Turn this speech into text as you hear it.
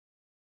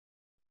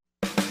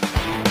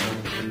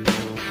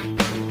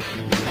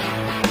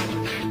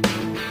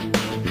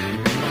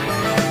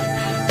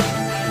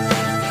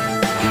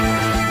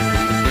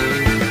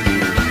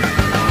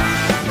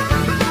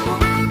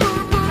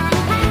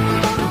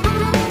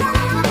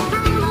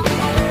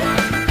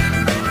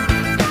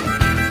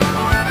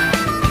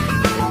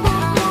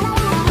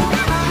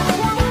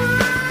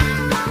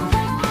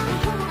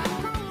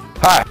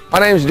My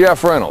name is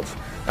Jeff Reynolds,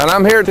 and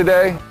I'm here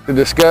today to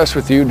discuss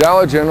with you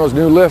Dollar General's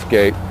new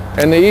liftgate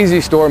and the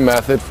easy store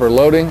method for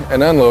loading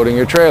and unloading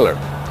your trailer.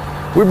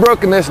 We've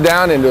broken this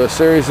down into a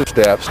series of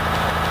steps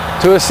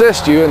to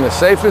assist you in the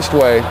safest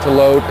way to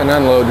load and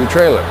unload your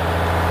trailer.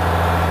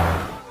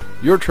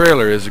 Your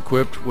trailer is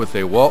equipped with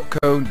a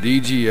Waltco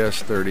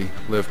DGS-30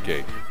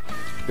 liftgate.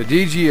 The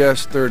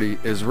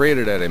DGS-30 is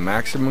rated at a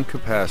maximum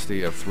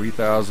capacity of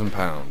 3,000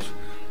 pounds.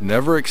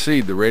 Never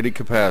exceed the rated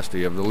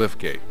capacity of the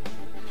liftgate.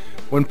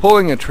 When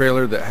pulling a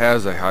trailer that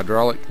has a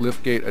hydraulic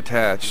liftgate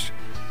attached,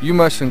 you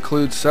must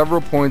include several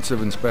points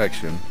of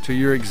inspection to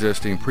your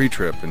existing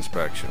pre-trip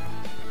inspection.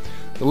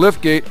 The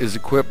liftgate is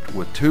equipped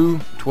with two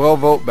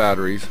 12-volt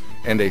batteries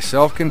and a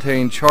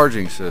self-contained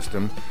charging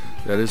system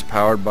that is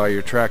powered by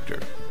your tractor.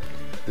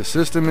 The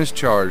system is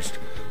charged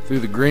through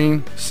the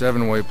green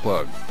 7-way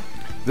plug.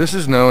 This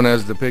is known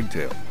as the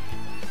pigtail.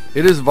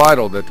 It is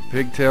vital that the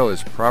pigtail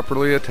is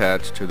properly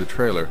attached to the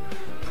trailer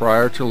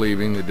prior to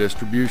leaving the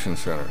distribution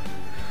center.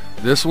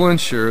 This will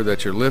ensure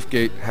that your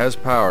liftgate has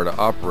power to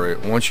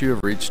operate once you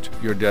have reached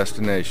your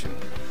destination.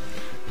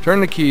 Turn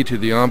the key to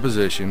the on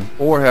position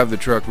or have the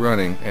truck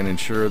running and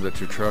ensure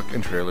that your truck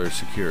and trailer is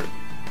secured.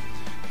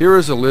 Here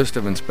is a list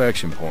of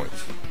inspection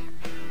points.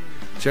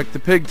 Check the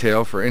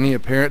pigtail for any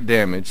apparent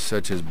damage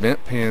such as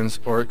bent pins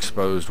or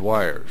exposed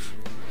wires.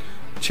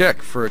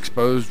 Check for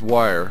exposed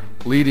wire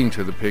leading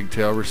to the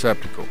pigtail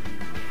receptacle.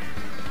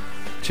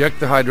 Check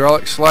the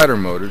hydraulic slider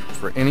motor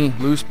for any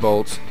loose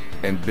bolts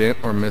and bent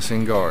or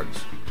missing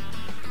guards.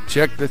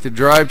 Check that the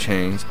drive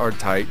chains are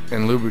tight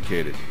and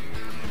lubricated.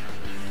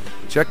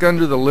 Check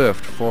under the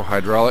lift for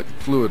hydraulic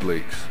fluid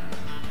leaks.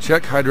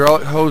 Check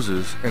hydraulic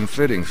hoses and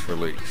fittings for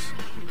leaks.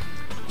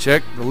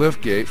 Check the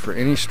liftgate for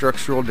any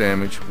structural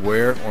damage,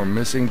 wear, or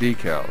missing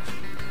decals.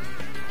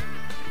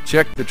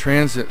 Check the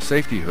transit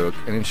safety hook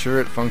and ensure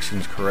it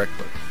functions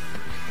correctly.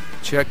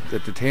 Check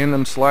that the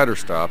tandem slider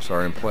stops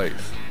are in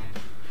place.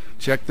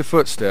 Check the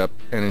footstep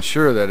and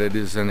ensure that it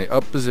is in the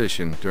up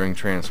position during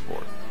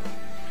transport.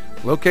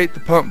 Locate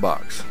the pump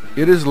box.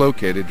 It is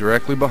located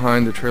directly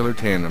behind the trailer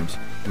tandems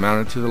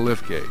mounted to the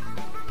liftgate.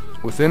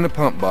 Within the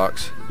pump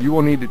box, you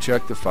will need to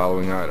check the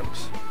following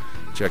items.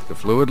 Check the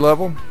fluid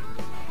level.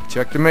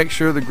 Check to make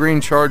sure the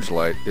green charge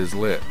light is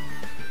lit.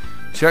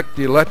 Check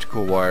the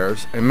electrical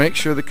wires and make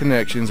sure the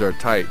connections are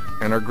tight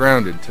and are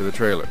grounded to the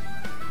trailer.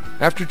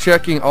 After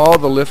checking all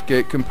the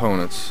liftgate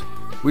components,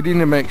 we need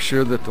to make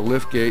sure that the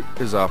liftgate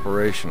is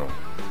operational.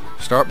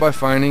 Start by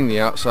finding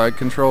the outside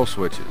control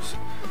switches.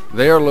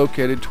 They are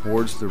located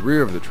towards the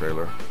rear of the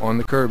trailer on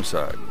the curb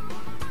side.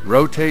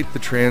 Rotate the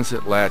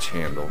transit latch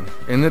handle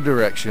in the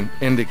direction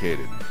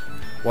indicated.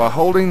 While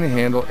holding the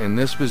handle in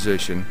this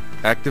position,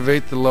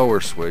 activate the lower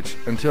switch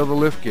until the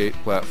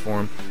liftgate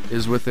platform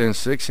is within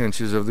 6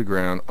 inches of the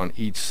ground on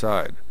each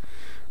side.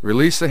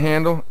 Release the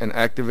handle and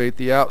activate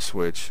the out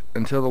switch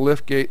until the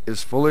liftgate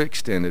is fully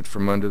extended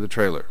from under the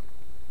trailer.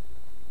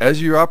 As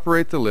you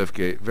operate the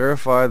liftgate,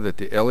 verify that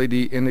the LED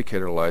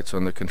indicator lights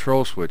on the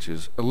control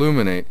switches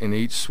illuminate in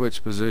each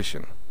switch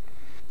position.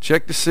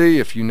 Check to see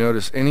if you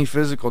notice any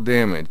physical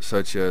damage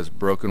such as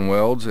broken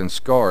welds and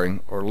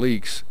scarring or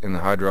leaks in the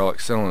hydraulic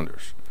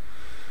cylinders.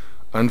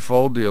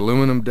 Unfold the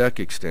aluminum deck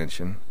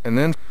extension and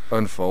then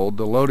unfold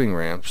the loading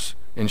ramps,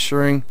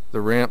 ensuring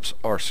the ramps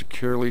are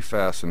securely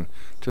fastened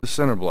to the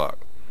center block.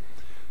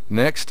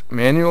 Next,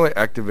 manually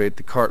activate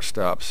the cart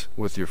stops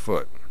with your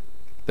foot.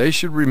 They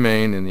should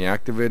remain in the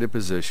activated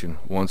position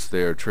once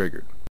they are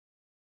triggered.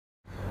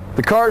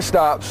 The cart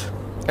stops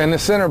and the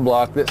center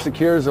block that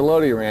secures the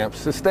loading ramps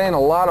sustain a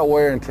lot of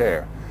wear and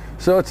tear,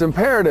 so it's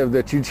imperative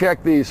that you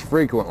check these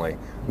frequently,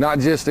 not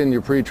just in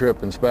your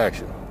pre-trip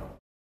inspection.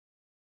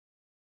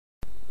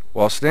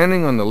 While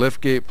standing on the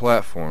liftgate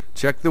platform,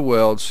 check the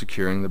welds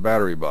securing the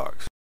battery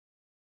box.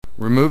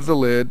 Remove the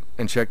lid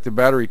and check the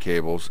battery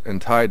cables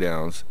and tie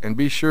downs and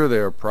be sure they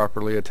are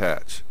properly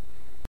attached.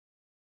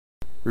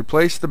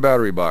 Replace the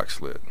battery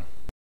box lid.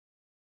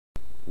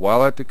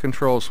 While at the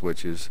control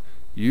switches,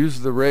 use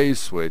the raise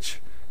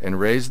switch and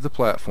raise the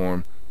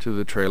platform to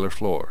the trailer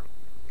floor.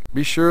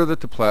 Be sure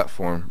that the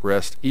platform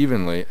rests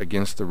evenly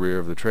against the rear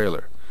of the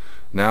trailer.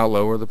 Now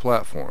lower the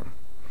platform.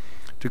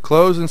 To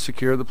close and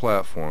secure the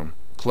platform,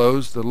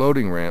 close the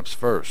loading ramps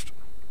first.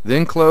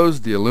 Then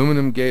close the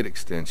aluminum gate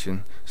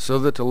extension so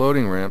that the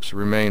loading ramps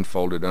remain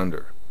folded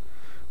under.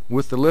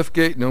 With the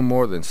liftgate no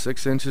more than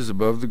 6 inches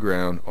above the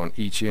ground on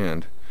each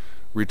end,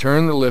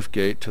 return the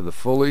liftgate to the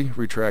fully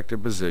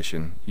retracted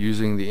position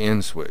using the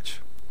end switch.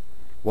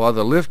 While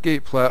the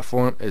liftgate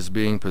platform is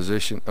being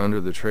positioned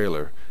under the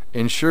trailer,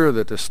 ensure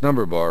that the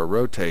snubber bar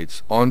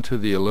rotates onto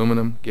the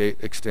aluminum gate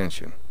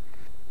extension.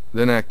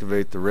 Then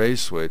activate the raise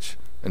switch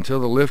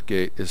until the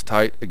liftgate is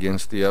tight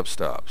against the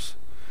upstops.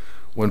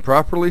 When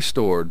properly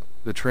stored,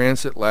 the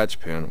transit latch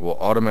pin will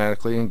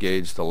automatically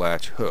engage the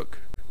latch hook,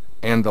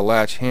 and the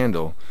latch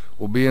handle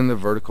will be in the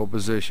vertical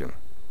position.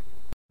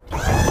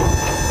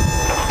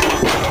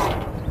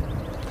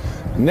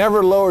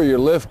 Never lower your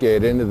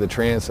liftgate into the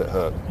transit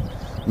hook.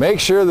 Make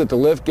sure that the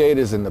liftgate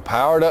is in the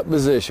powered up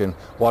position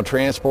while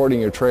transporting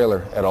your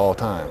trailer at all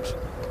times.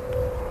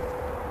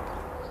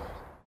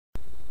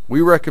 We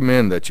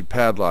recommend that you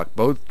padlock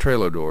both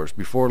trailer doors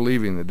before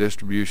leaving the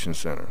distribution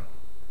center.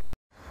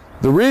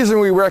 The reason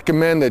we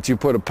recommend that you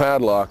put a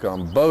padlock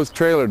on both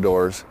trailer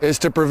doors is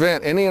to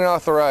prevent any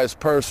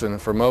unauthorized person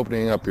from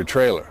opening up your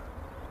trailer.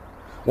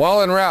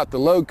 While en route, the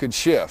load could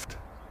shift,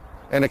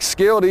 and a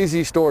skilled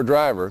Easy Store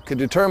driver could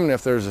determine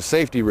if there's a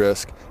safety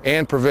risk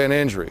and prevent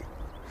injury.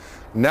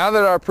 Now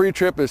that our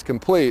pre-trip is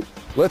complete,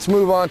 let's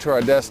move on to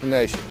our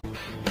destination.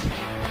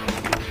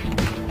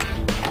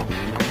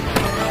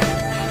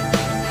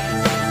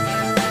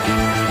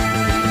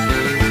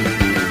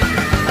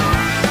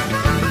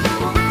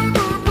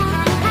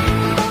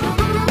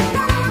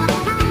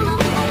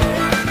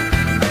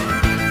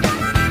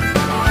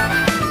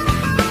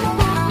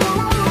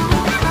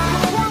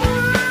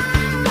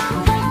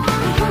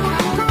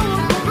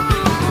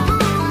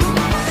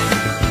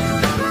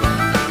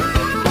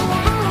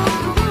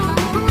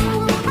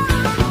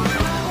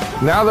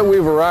 Now that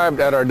we've arrived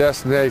at our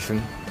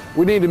destination,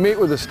 we need to meet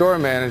with the store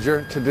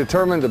manager to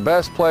determine the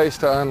best place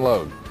to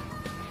unload.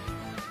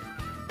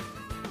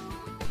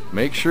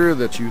 Make sure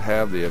that you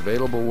have the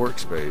available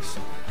workspace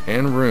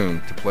and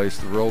room to place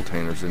the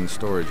rolltainers in the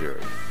storage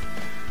area.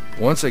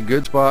 Once a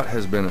good spot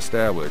has been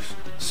established,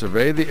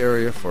 survey the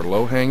area for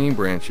low-hanging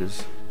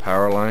branches,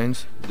 power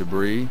lines,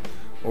 debris,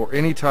 or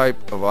any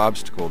type of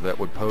obstacle that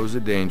would pose a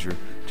danger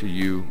to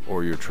you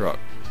or your truck.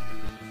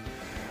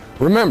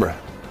 Remember,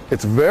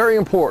 it's very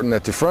important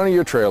that the front of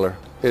your trailer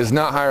is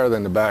not higher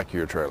than the back of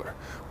your trailer.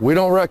 We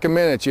don't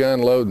recommend that you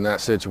unload in that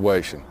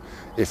situation.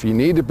 If you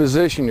need to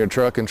position your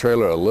truck and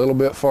trailer a little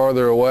bit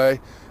farther away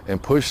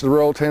and push the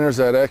rolltainers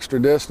that extra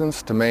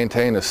distance to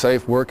maintain a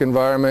safe work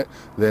environment,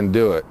 then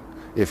do it.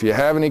 If you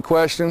have any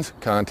questions,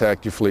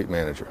 contact your fleet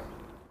manager.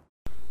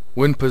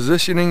 When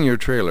positioning your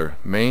trailer,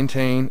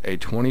 maintain a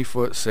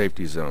 20-foot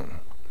safety zone.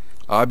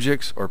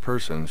 Objects or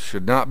persons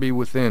should not be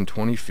within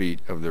 20 feet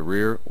of the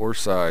rear or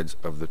sides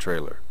of the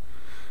trailer.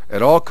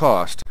 At all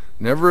costs,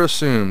 never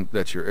assume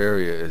that your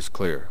area is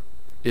clear.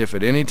 If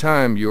at any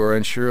time you are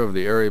unsure of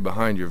the area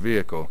behind your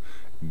vehicle,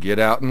 get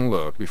out and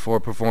look before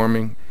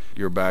performing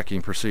your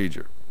backing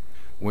procedure.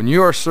 When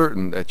you are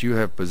certain that you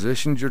have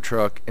positioned your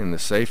truck in the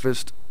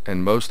safest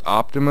and most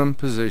optimum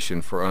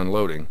position for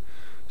unloading,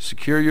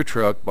 secure your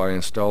truck by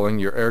installing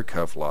your air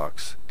cuff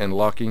locks and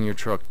locking your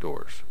truck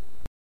doors.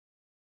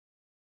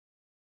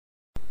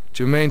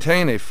 To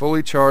maintain a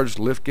fully charged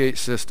liftgate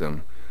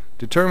system,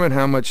 determine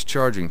how much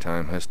charging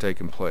time has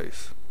taken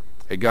place.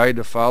 A guide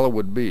to follow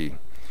would be,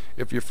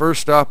 if your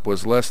first stop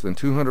was less than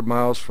 200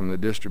 miles from the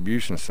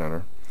distribution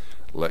center,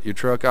 let your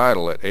truck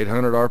idle at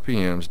 800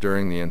 RPMs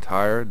during the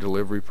entire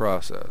delivery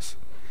process.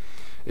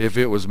 If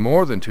it was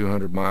more than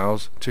 200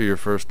 miles to your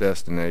first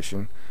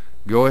destination,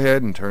 go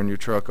ahead and turn your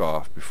truck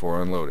off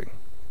before unloading.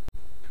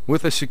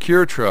 With a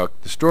secure truck,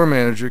 the store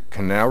manager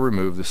can now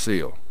remove the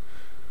seal.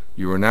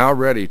 You are now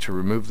ready to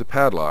remove the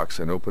padlocks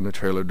and open the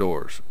trailer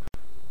doors.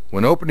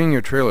 When opening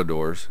your trailer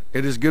doors,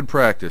 it is good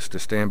practice to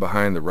stand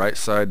behind the right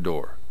side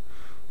door.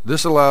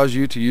 This allows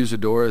you to use the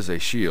door as a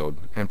shield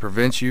and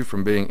prevents you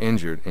from being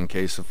injured in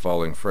case of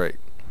falling freight.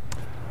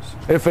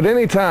 If at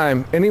any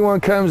time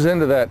anyone comes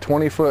into that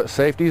 20-foot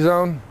safety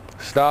zone,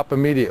 stop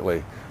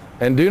immediately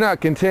and do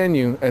not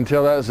continue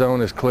until that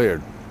zone is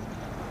cleared.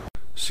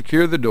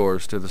 Secure the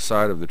doors to the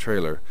side of the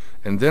trailer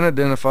and then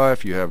identify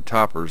if you have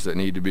toppers that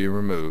need to be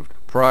removed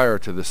prior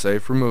to the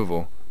safe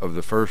removal of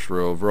the first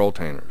row of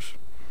rolltainers.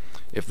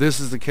 If this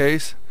is the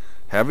case,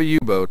 have a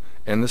U-boat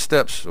and the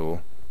step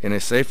stool in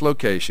a safe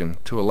location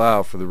to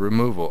allow for the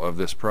removal of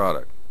this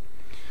product.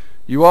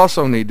 You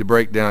also need to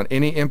break down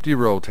any empty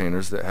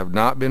rolltainers that have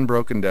not been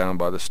broken down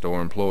by the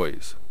store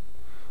employees.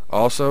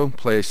 Also,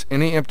 place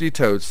any empty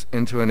totes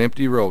into an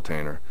empty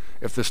rolltainer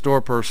if the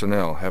store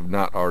personnel have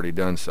not already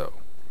done so.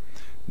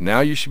 Now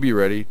you should be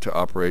ready to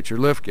operate your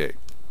liftgate.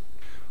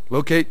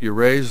 Locate your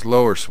raised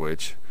lower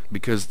switch,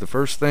 because the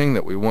first thing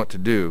that we want to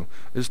do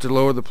is to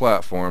lower the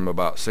platform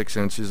about 6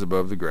 inches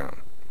above the ground.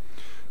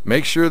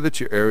 Make sure that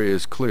your area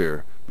is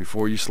clear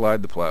before you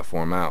slide the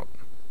platform out.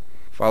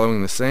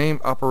 Following the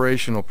same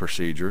operational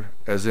procedure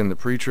as in the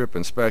pre-trip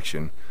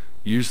inspection,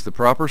 use the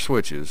proper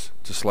switches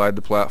to slide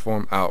the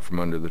platform out from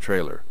under the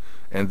trailer,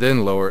 and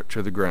then lower it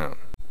to the ground.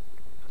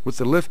 With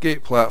the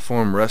liftgate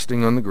platform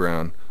resting on the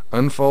ground,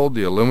 unfold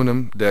the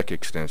aluminum deck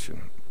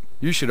extension.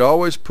 You should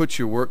always put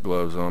your work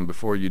gloves on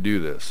before you do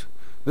this.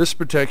 This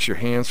protects your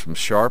hands from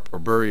sharp or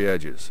burry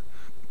edges.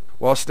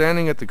 While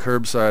standing at the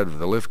curbside of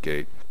the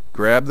liftgate,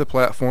 grab the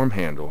platform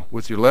handle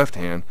with your left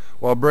hand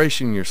while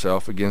bracing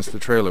yourself against the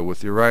trailer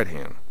with your right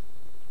hand.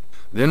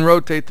 Then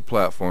rotate the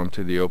platform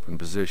to the open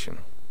position.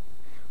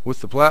 With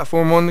the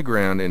platform on the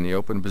ground in the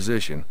open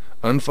position,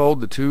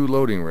 unfold the 2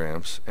 loading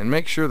ramps and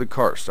make sure the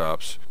cart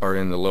stops are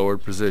in the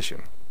lowered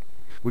position.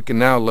 We can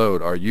now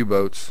load our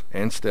U-boats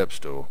and step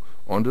stool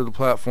onto the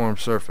platform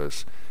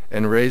surface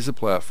and raise the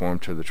platform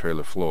to the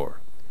trailer floor.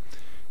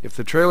 If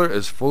the trailer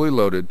is fully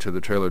loaded to the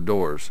trailer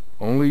doors,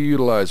 only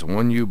utilize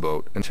one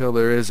U-boat until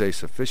there is a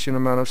sufficient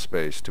amount of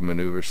space to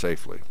maneuver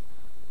safely.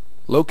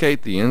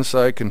 Locate the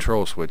inside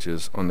control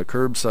switches on the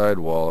curbside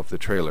wall of the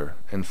trailer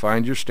and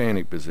find your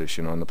standing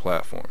position on the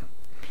platform.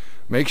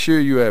 Make sure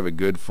you have a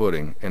good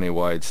footing and a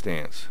wide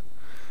stance.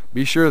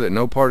 Be sure that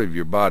no part of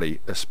your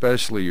body,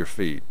 especially your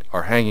feet,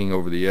 are hanging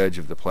over the edge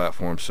of the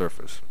platform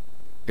surface.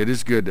 It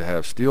is good to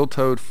have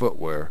steel-toed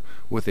footwear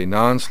with a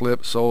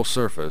non-slip sole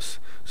surface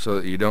so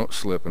that you don't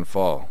slip and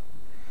fall.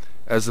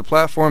 As the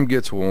platform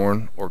gets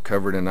worn or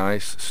covered in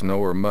ice, snow,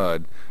 or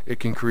mud, it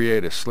can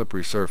create a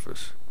slippery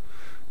surface.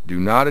 Do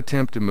not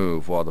attempt to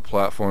move while the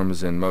platform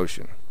is in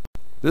motion.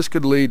 This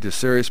could lead to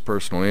serious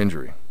personal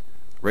injury.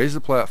 Raise the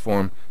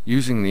platform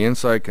using the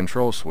inside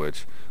control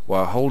switch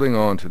while holding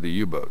on to the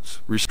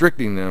U-boats,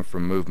 restricting them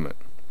from movement.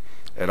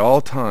 At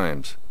all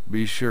times,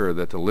 be sure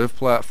that the lift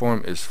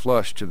platform is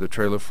flush to the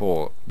trailer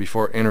full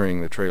before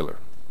entering the trailer.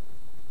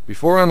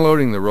 Before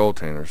unloading the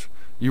rolltainers,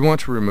 you want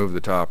to remove the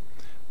top.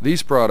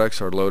 These products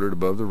are loaded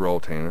above the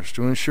rolltainers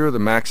to ensure the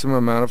maximum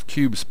amount of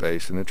cube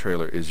space in the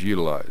trailer is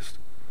utilized.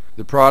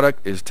 The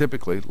product is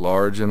typically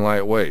large and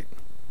lightweight.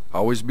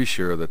 Always be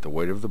sure that the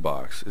weight of the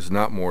box is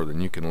not more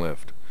than you can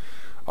lift.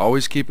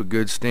 Always keep a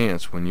good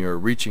stance when you are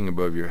reaching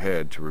above your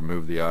head to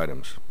remove the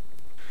items.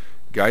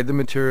 Guide the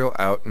material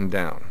out and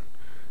down.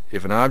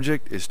 If an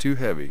object is too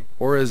heavy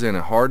or is in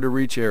a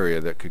hard-to-reach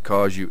area that could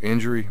cause you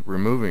injury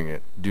removing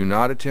it, do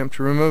not attempt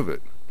to remove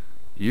it.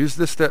 Use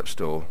the step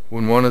stool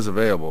when one is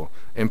available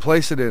and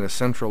place it in a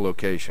central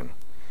location.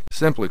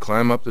 Simply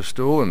climb up the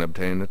stool and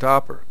obtain the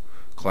topper.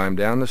 Climb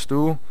down the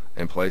stool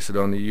and place it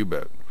on the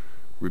U-boat.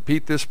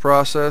 Repeat this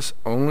process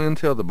only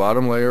until the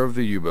bottom layer of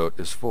the U-boat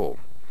is full.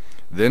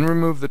 Then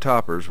remove the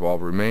toppers while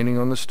remaining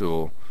on the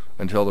stool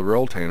until the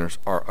rolltainers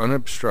are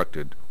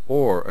unobstructed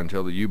or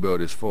until the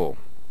U-boat is full.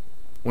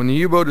 When the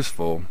U-boat is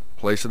full,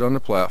 place it on the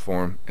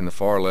platform in the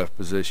far left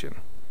position.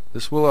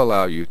 This will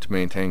allow you to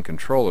maintain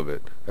control of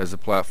it as the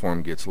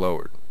platform gets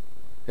lowered.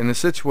 In the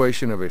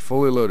situation of a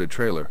fully loaded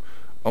trailer,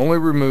 only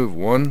remove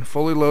one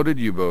fully loaded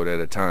U-boat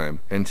at a time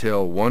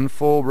until one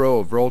full row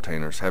of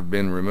rolltainers have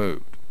been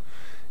removed.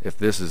 If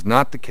this is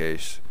not the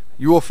case,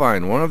 you will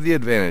find one of the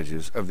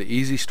advantages of the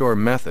Easy Store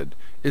method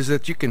is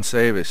that you can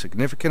save a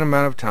significant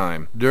amount of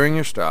time during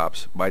your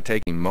stops by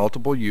taking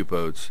multiple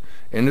U-boats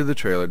into the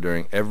trailer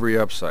during every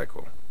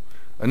upcycle.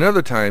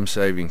 Another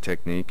time-saving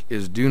technique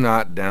is do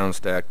not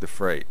downstack the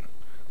freight.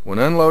 When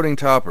unloading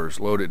toppers,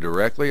 load it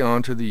directly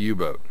onto the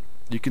U-boat.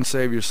 You can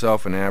save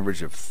yourself an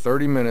average of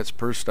 30 minutes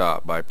per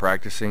stop by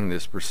practicing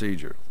this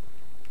procedure.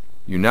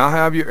 You now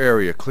have your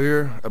area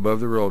clear above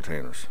the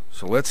rolltainers,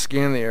 so let's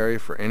scan the area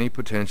for any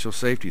potential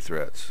safety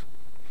threats.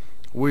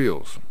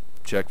 Wheels.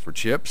 Check for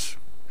chips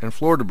and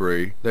floor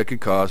debris that could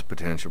cause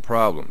potential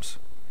problems.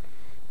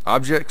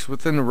 Objects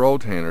within the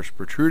rolltainers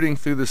protruding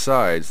through the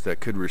sides that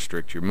could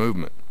restrict your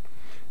movement.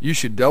 You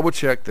should double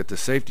check that the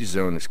safety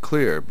zone is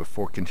clear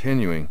before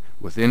continuing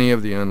with any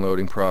of the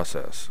unloading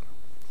process.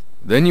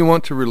 Then you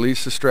want to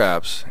release the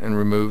straps and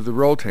remove the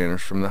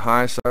rolltainers from the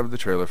high side of the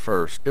trailer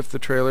first if the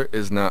trailer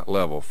is not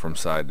level from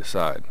side to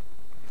side.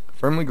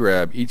 Firmly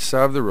grab each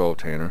side of the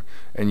rolltainer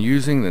and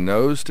using the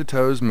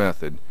nose-to-toes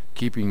method,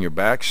 keeping your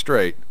back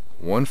straight,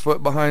 1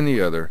 foot behind the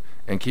other,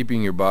 and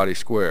keeping your body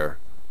square,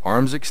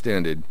 arms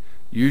extended,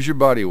 use your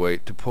body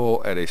weight to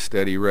pull at a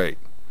steady rate.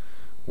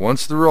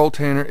 Once the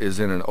rolltainer is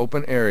in an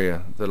open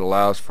area that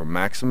allows for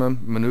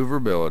maximum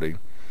maneuverability,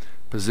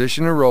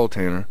 position a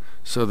rolltainer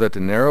so that the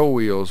narrow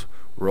wheels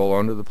roll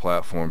onto the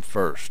platform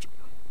first.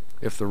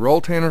 If the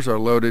rolltainers are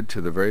loaded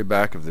to the very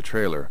back of the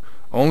trailer,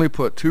 only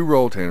put 2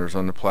 rolltainers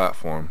on the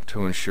platform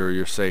to ensure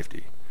your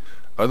safety.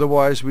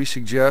 Otherwise, we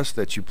suggest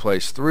that you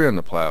place 3 on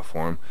the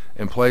platform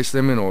and place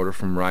them in order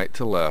from right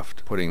to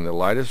left, putting the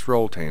lightest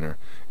rolltainer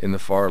in the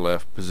far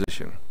left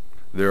position.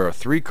 There are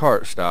 3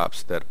 cart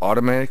stops that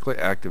automatically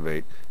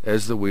activate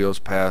as the wheels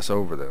pass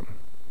over them.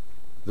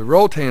 The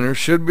rolltainers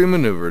should be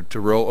maneuvered to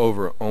roll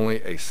over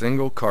only a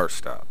single cart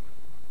stop.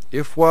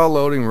 If while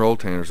loading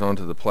rolltainers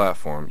onto the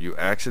platform you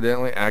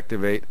accidentally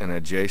activate an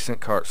adjacent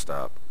cart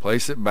stop,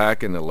 place it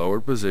back in the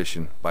lowered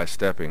position by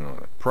stepping on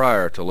it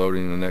prior to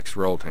loading the next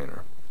rolltainer.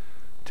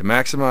 To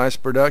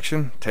maximize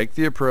production, take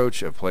the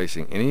approach of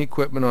placing any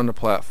equipment on the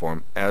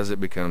platform as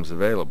it becomes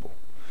available.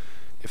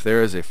 If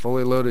there is a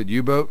fully loaded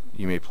U-boat,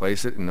 you may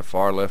place it in the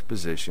far left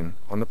position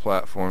on the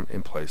platform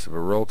in place of a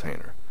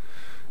rolltainer.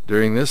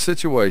 During this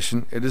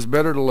situation, it is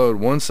better to load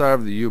one side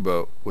of the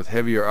U-boat with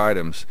heavier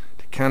items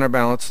to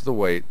counterbalance the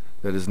weight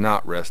that is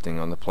not resting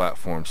on the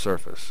platform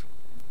surface.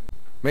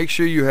 Make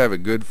sure you have a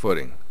good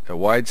footing, a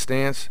wide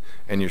stance,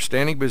 and your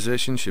standing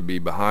position should be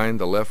behind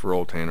the left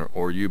rolltainer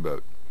or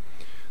U-boat.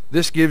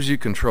 This gives you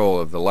control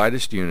of the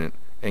lightest unit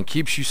and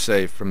keeps you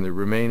safe from the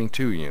remaining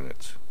 2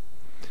 units.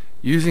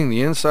 Using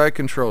the inside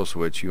control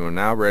switch, you are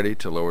now ready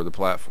to lower the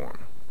platform.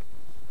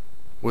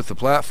 With the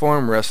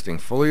platform resting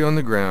fully on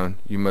the ground,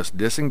 you must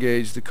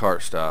disengage the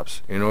cart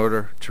stops in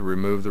order to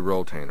remove the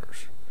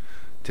rolltainers.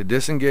 To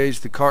disengage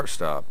the cart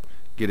stop,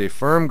 get a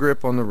firm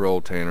grip on the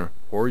rolltainer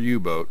or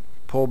U-boat,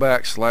 pull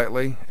back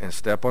slightly and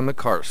step on the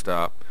cart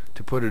stop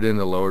to put it in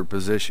the lowered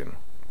position.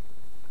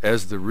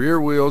 As the rear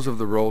wheels of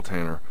the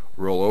rolltainer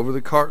roll over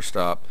the cart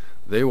stop,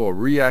 they will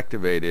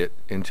reactivate it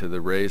into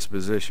the raised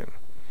position.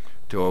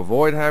 To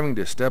avoid having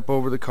to step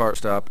over the cart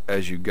stop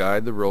as you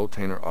guide the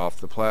rolltainer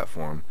off the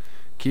platform,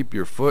 keep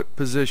your foot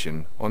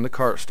positioned on the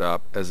cart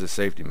stop as a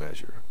safety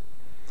measure.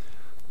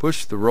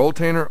 Push the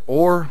rolltainer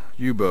or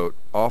U-boat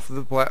off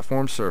the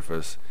platform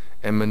surface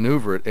and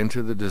maneuver it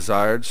into the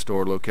desired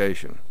store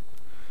location.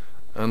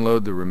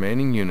 Unload the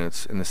remaining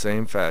units in the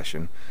same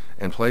fashion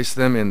and place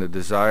them in the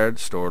desired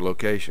store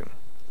location.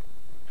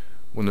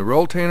 When the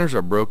rolltainers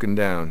are broken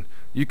down,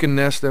 you can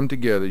nest them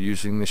together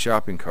using the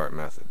shopping cart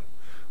method.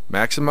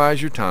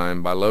 Maximize your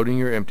time by loading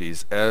your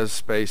empties as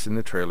space in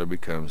the trailer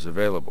becomes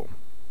available.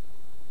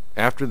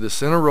 After the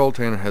center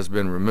rolltainer has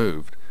been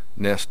removed,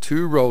 nest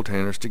two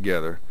rolltainers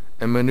together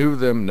and maneuver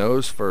them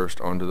nose first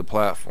onto the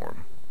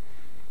platform.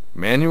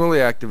 Manually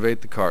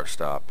activate the cart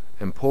stop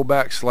and pull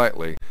back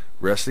slightly,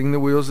 resting the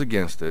wheels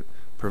against it,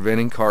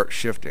 preventing cart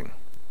shifting.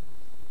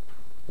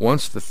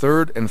 Once the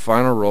third and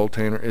final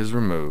rolltainer is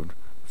removed,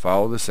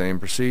 follow the same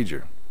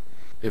procedure.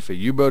 If a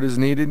U-boat is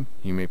needed,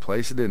 you may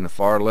place it in the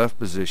far left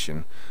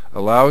position,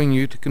 allowing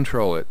you to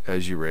control it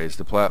as you raise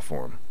the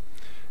platform.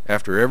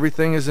 After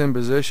everything is in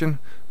position,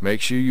 make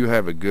sure you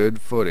have a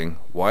good footing,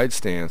 wide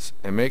stance,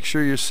 and make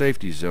sure your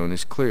safety zone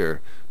is clear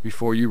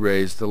before you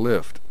raise the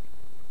lift.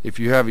 If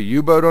you have a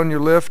U-boat on your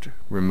lift,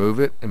 remove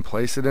it and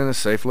place it in a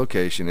safe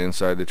location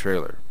inside the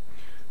trailer.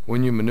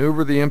 When you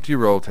maneuver the empty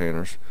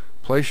rolltainers,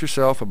 place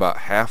yourself about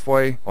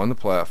halfway on the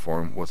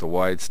platform with a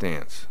wide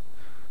stance.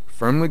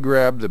 Firmly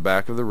grab the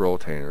back of the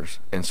rolltainers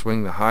and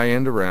swing the high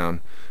end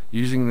around,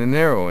 using the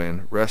narrow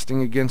end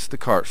resting against the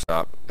cart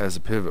stop as a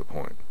pivot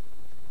point.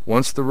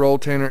 Once the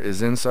rolltainer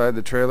is inside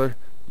the trailer,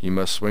 you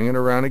must swing it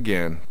around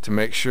again to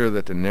make sure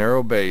that the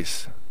narrow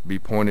base be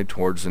pointed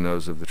towards the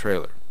nose of the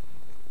trailer.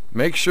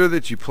 Make sure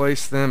that you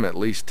place them at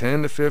least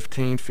 10 to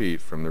 15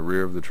 feet from the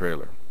rear of the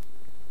trailer.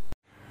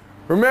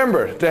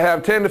 Remember to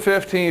have 10 to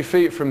 15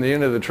 feet from the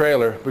end of the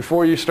trailer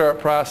before you start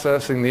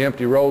processing the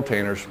empty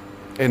rolltainers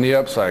in the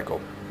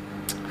upcycle.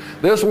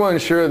 This will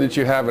ensure that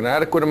you have an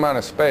adequate amount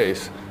of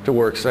space to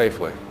work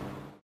safely.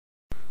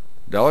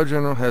 Dollar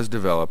General has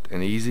developed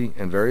an easy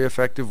and very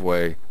effective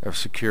way of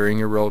securing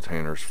your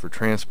rolltainers for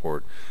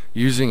transport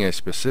using a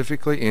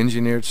specifically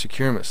engineered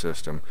securement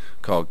system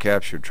called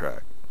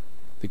Capture-Track.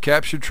 The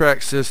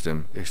Capture-Track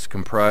system is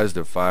comprised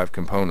of 5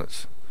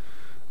 components: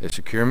 a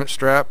securement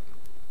strap,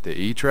 the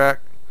E-Track,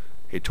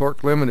 a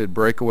torque-limited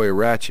breakaway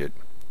ratchet,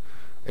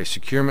 a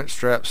securement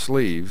strap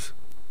sleeves,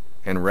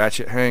 and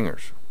ratchet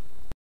hangers.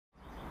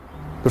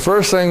 The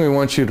first thing we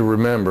want you to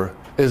remember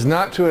is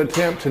not to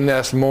attempt to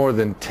nest more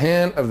than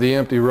 10 of the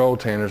empty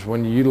rolltainers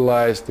when you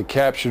utilize the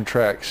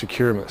Capture-Track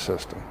securement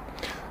system.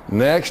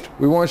 Next,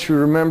 we want you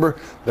to remember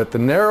that the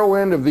narrow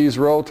end of these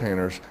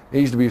rolltainers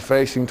needs to be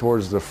facing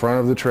towards the front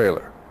of the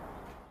trailer.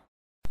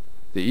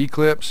 The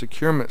E-Clip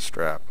securement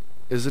strap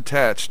is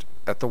attached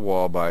at the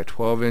wall by a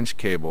 12-inch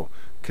cable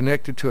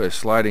connected to a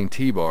sliding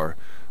T-bar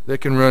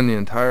that can run the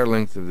entire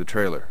length of the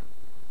trailer.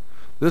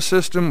 This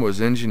system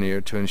was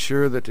engineered to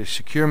ensure that the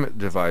securement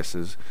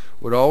devices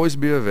would always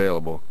be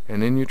available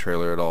and in your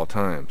trailer at all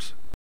times.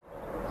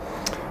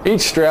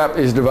 Each strap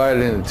is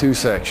divided into 2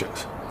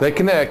 sections. They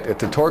connect at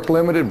the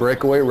torque-limited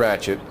breakaway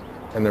ratchet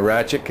and the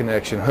ratchet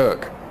connection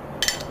hook.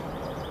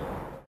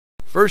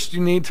 First, you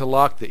need to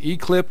lock the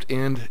E-clipped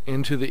end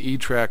into the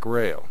E-Track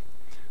rail.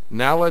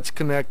 Now let's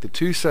connect the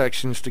 2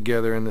 sections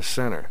together in the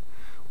center.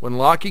 When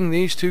locking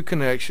these 2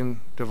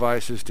 connection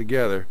devices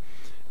together,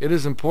 it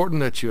is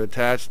important that you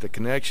attach the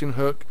connection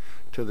hook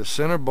to the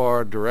center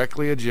bar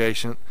directly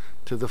adjacent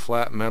to the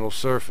flat metal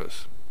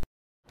surface.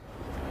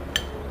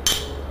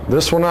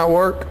 This will not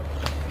work.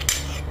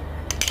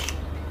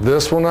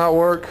 This will not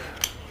work.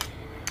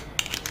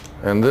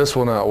 And this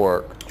will not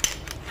work.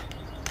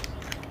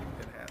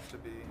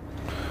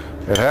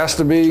 It has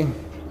to be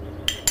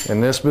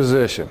in this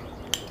position.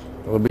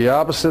 It will be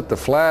opposite the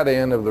flat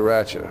end of the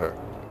ratchet hook.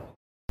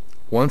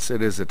 Once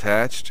it is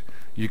attached,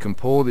 you can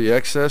pull the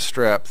excess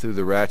strap through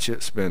the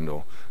ratchet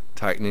spindle,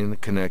 tightening the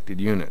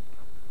connected unit.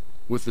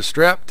 With the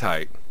strap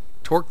tight,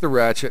 torque the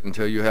ratchet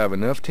until you have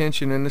enough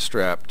tension in the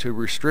strap to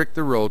restrict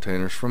the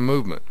rolltainers from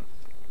movement.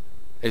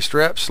 A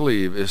strap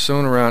sleeve is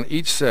sewn around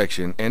each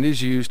section and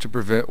is used to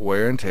prevent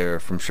wear and tear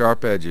from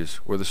sharp edges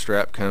where the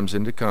strap comes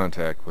into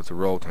contact with the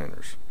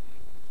rolltainers.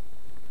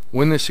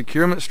 When the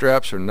securement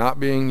straps are not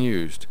being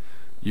used,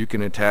 you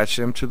can attach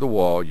them to the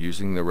wall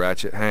using the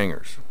ratchet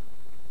hangers.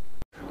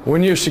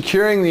 When you're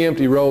securing the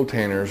empty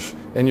rolltainers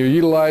and you're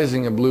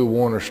utilizing a blue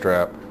Warner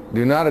strap,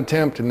 do not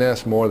attempt to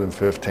nest more than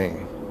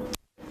 15.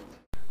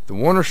 The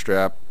Warner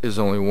strap is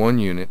only 1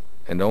 unit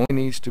and only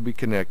needs to be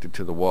connected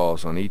to the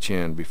walls on each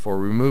end before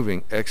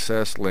removing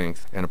excess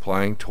length and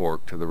applying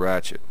torque to the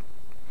ratchet.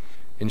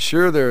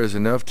 Ensure there is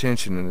enough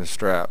tension in the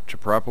strap to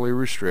properly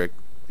restrict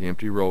the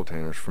empty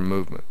rolltainers from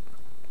movement.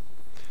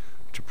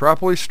 To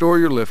properly store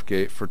your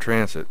liftgate for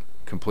transit,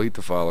 complete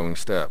the following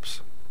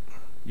steps.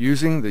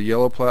 Using the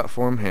yellow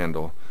platform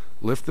handle,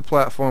 lift the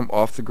platform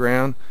off the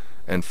ground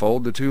and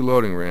fold the 2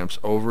 loading ramps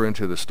over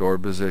into the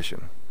stored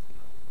position.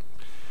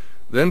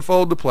 Then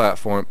fold the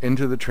platform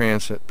into the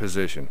transit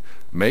position.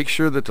 Make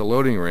sure that the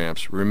loading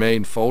ramps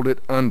remain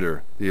folded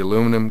under the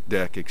aluminum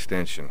deck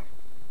extension.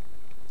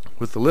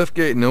 With the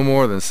liftgate no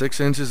more than 6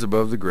 inches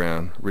above the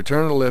ground,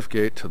 return the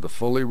liftgate to the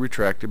fully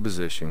retracted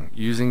position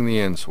using the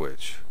end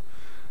switch.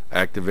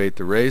 Activate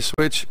the raise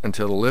switch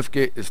until the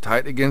liftgate is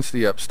tight against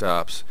the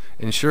upstops,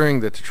 ensuring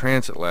that the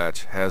transit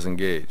latch has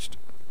engaged.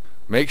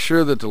 Make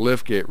sure that the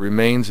liftgate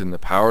remains in the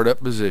powered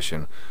up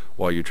position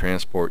while you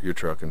transport your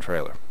truck and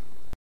trailer.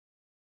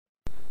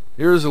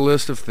 Here is a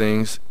list of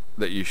things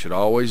that you should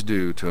always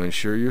do to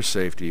ensure your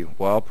safety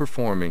while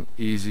performing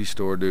Easy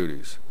Store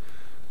duties.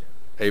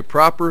 A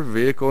proper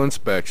vehicle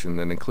inspection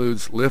that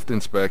includes lift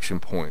inspection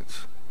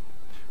points.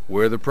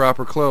 Wear the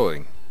proper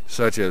clothing,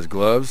 such as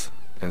gloves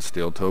and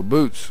steel-toe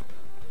boots.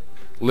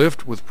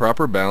 Lift with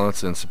proper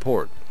balance and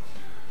support.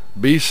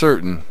 Be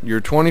certain your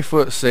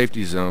 20-foot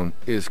safety zone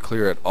is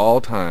clear at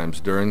all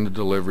times during the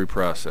delivery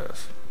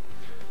process.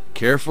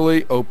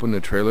 Carefully open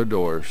the trailer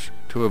doors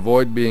to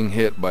avoid being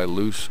hit by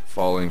loose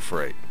falling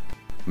freight.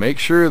 Make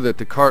sure that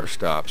the cart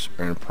stops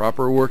are in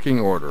proper working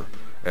order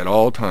at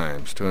all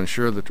times to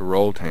ensure that the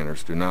roll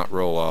tanners do not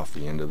roll off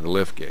the end of the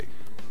liftgate.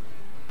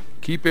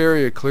 Keep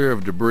area clear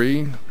of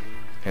debris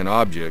and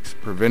objects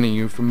preventing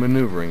you from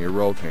maneuvering your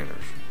roll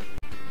tanners.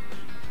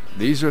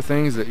 These are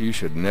things that you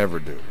should never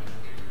do.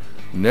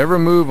 Never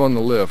move on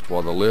the lift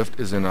while the lift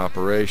is in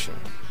operation.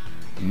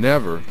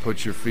 Never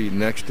put your feet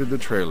next to the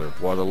trailer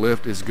while the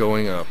lift is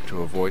going up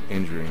to avoid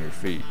injuring your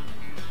feet.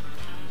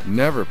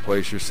 Never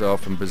place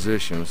yourself in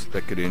positions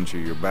that could injure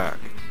your back.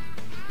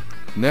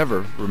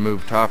 Never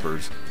remove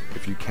toppers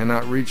if you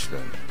cannot reach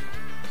them.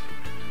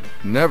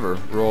 Never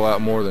roll out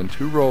more than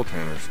 2 roll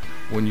tanners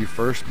when you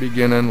first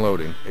begin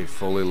unloading a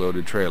fully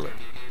loaded trailer.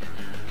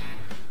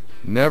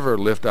 Never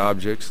lift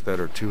objects that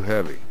are too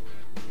heavy.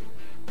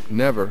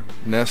 Never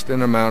nest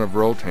an amount of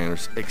roll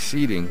tanners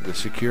exceeding the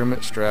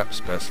securement strap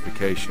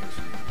specifications.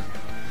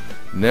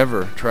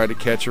 Never try to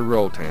catch a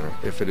roll tanner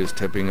if it is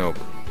tipping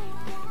over.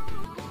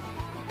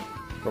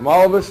 From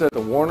all of us at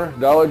the Warner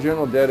Dollar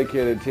General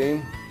dedicated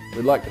team,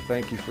 we'd like to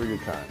thank you for your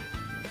time.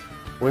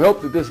 We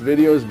hope that this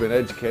video has been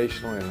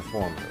educational and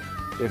informative.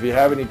 If you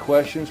have any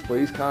questions,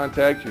 please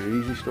contact your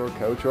Easy Store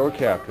coach or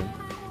captain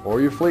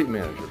or your fleet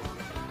manager.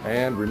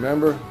 And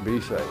remember, be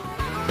safe.